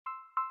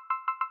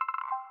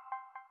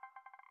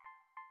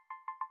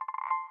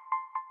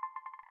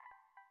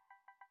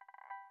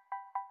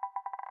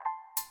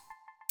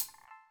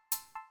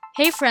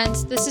Hey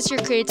friends, this is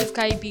your Creative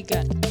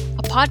Kaibigan,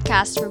 a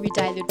podcast where we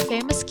dilute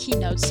famous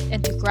keynotes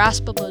into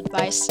graspable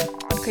advice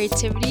on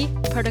creativity,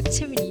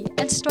 productivity,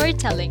 and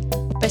storytelling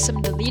by some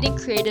of the leading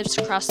creatives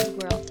across the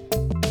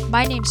world.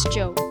 My name's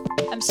Joe.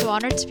 I'm so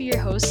honored to be your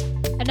host,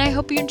 and I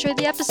hope you enjoy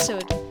the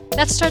episode.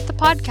 Let's start the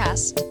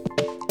podcast.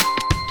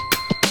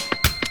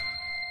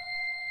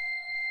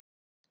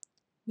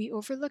 We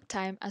overlook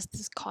time as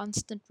this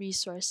constant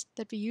resource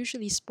that we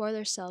usually spoil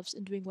ourselves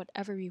in doing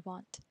whatever we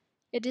want.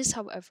 It is,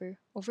 however,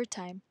 over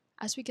time,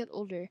 as we get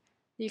older,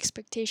 the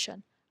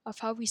expectation of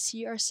how we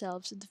see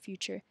ourselves in the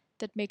future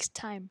that makes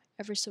time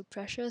ever so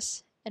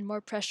precious and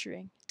more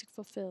pressuring to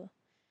fulfill.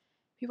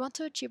 We want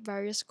to achieve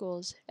various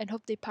goals and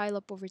hope they pile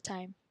up over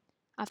time.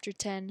 After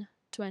 10,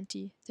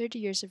 20, 30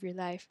 years of your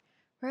life,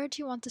 where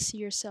do you want to see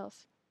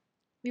yourself?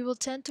 We will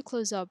tend to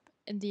close up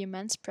in the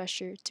immense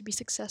pressure to be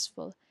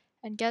successful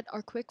and get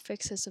our quick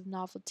fixes of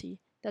novelty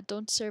that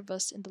don't serve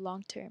us in the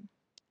long term.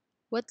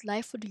 What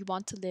life would we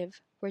want to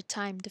live where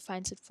time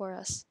defines it for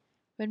us,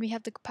 when we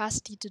have the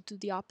capacity to do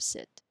the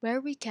opposite,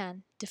 where we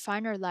can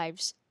define our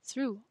lives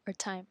through our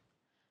time?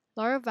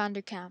 Laura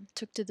Vanderkam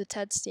took to the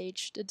TED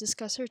stage to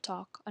discuss her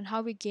talk on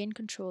how we gain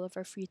control of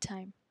our free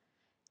time.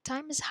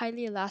 Time is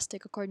highly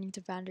elastic, according to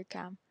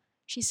Vanderkam.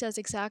 She says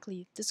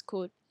exactly this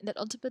quote that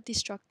ultimately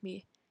struck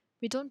me.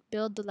 We don't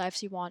build the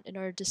lives we want in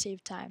order to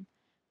save time.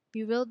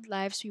 We build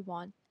lives we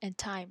want, and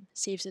time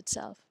saves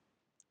itself.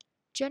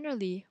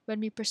 Generally, when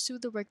we pursue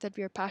the work that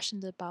we are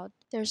passionate about,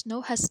 there is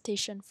no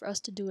hesitation for us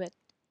to do it.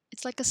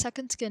 It's like a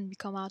second skin we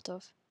come out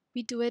of.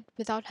 We do it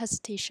without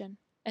hesitation,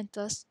 and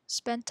thus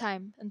spend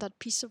time in that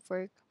piece of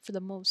work for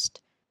the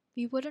most.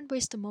 We wouldn't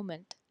waste a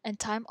moment, and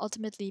time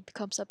ultimately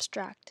becomes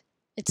abstract.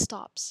 It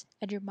stops,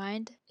 and your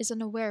mind is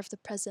unaware of the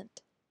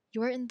present.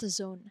 You are in the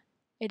zone.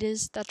 It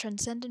is that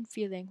transcendent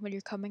feeling when you're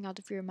coming out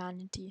of your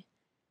humanity.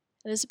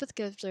 Elizabeth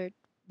Gilbert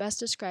best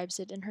describes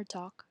it in her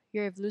talk,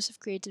 Your Elusive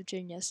Creative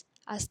Genius,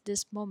 as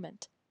this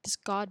moment, this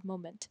God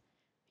moment.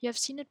 We have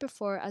seen it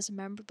before as a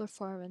memorable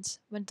performance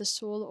when the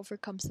soul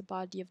overcomes the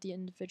body of the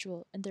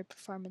individual in their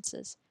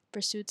performances,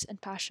 pursuits,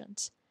 and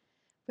passions.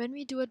 When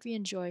we do what we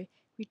enjoy,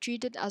 we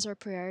treat it as our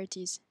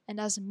priorities and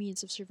as a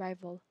means of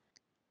survival.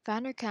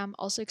 Vanderkam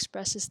also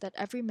expresses that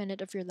every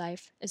minute of your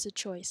life is a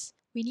choice.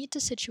 We need to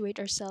situate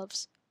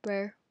ourselves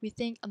where we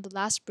think on the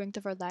last brink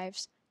of our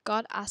lives,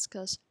 God asks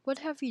us, what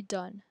have we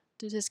done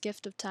to this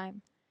gift of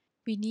time?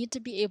 We need to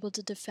be able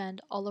to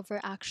defend all of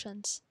our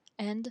actions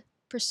and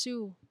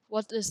pursue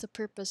what is the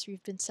purpose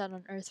we've been set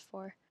on earth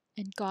for.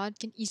 And God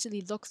can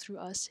easily look through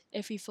us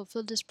if we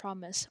fulfill this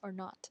promise or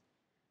not.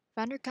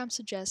 Vanderkam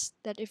suggests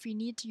that if we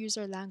need to use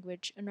our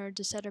language in order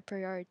to set our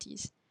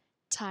priorities,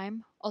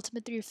 time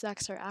ultimately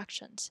reflects our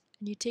actions,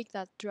 and you take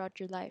that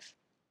throughout your life.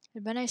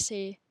 And when I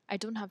say, I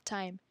don't have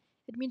time,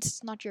 it means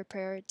it's not your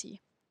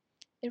priority.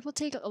 It will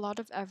take a lot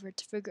of effort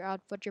to figure out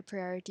what your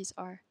priorities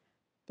are,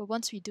 but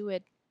once we do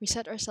it, we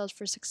set ourselves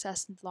for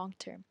success in the long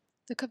term.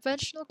 The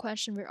conventional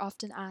question we're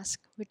often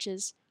asked, which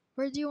is,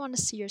 where do you want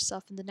to see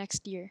yourself in the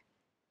next year,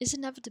 is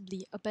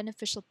inevitably a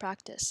beneficial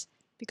practice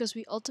because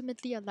we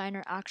ultimately align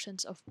our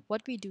actions of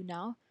what we do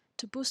now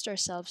to boost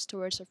ourselves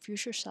towards our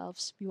future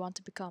selves we want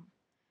to become.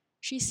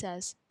 She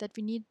says that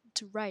we need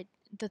to write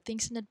the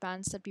things in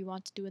advance that we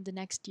want to do in the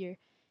next year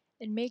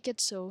and make it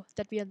so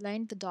that we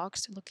align the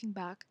dots looking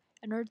back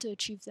in order to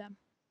achieve them.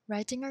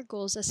 Writing our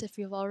goals as if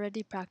we've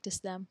already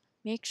practiced them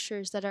makes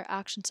sure that our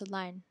actions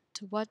align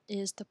to what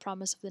is the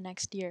promise of the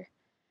next year,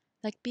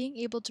 like being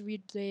able to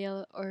read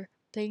Braille or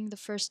playing the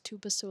first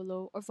tuba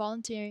solo or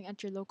volunteering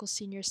at your local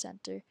senior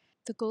center.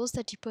 The goals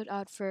that you put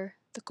out for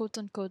the quote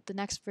unquote the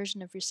next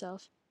version of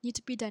yourself need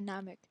to be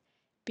dynamic,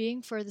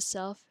 being for the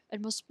self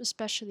and most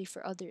especially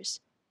for others.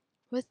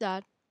 With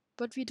that,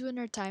 what we do in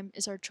our time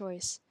is our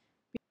choice.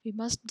 We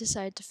must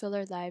decide to fill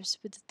our lives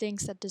with the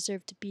things that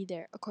deserve to be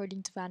there,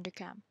 according to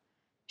Vanderkam.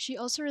 She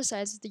also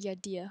resides with the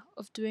idea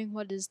of doing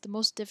what is the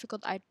most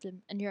difficult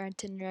item in your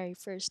itinerary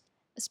first,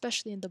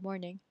 especially in the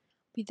morning.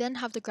 We then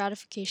have the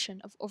gratification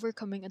of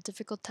overcoming a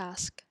difficult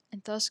task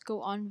and thus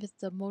go on with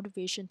the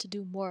motivation to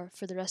do more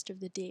for the rest of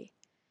the day.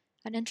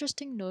 An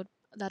interesting note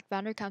that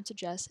Vanderkam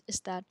suggests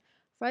is that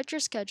write your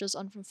schedules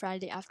on from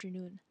Friday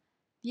afternoon.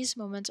 These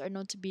moments are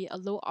known to be a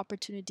low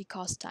opportunity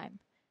cost time,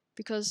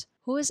 because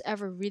who is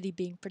ever really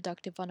being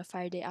productive on a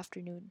Friday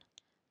afternoon?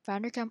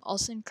 Vanderkam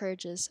also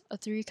encourages a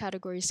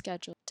three-category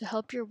schedule to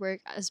help your work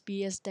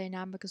be as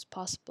dynamic as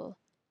possible,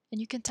 and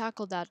you can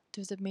tackle that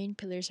through the main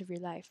pillars of your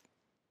life.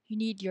 You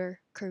need your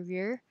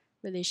career,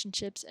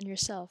 relationships, and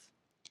yourself.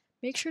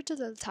 Make sure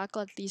to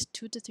tackle at least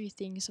 2 to 3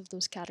 things of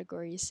those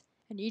categories,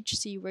 and each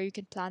see where you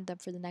can plan them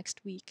for the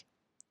next week.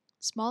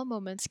 Small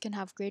moments can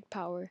have great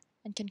power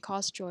and can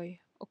cause joy,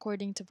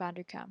 according to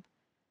Vanderkam.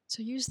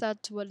 So use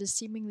that to what is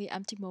seemingly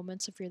empty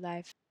moments of your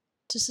life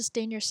to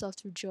sustain yourself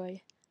through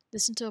joy.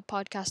 Listen to a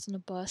podcast on a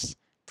bus,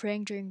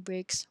 praying during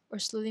breaks, or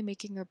slowly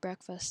making your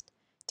breakfast.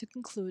 To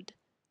conclude,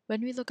 when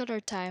we look at our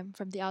time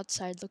from the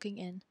outside looking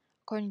in,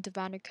 according to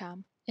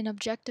Vanderkam, in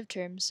objective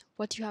terms,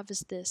 what you have is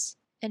this.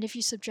 And if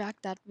you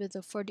subtract that with a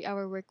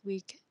 40-hour work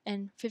week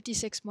and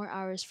 56 more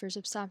hours for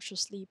substantial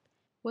sleep,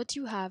 what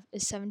you have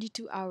is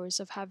 72 hours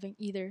of having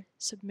either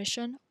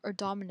submission or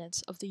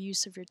dominance of the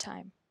use of your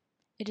time.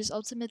 It is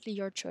ultimately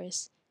your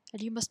choice,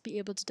 and you must be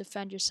able to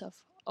defend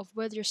yourself of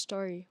whether your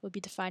story will be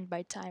defined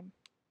by time,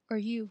 or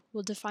you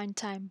will define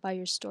time by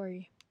your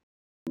story.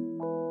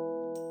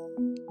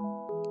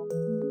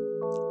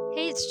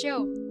 Hey, it's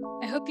Joe.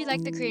 I hope you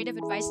liked the creative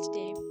advice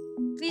today.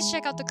 Please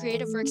check out the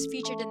creative works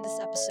featured in this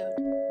episode.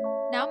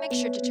 Now make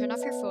sure to turn off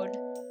your phone,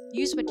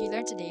 use what you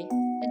learned today,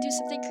 and do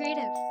something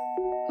creative.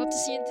 Hope to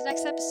see you in the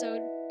next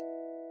episode.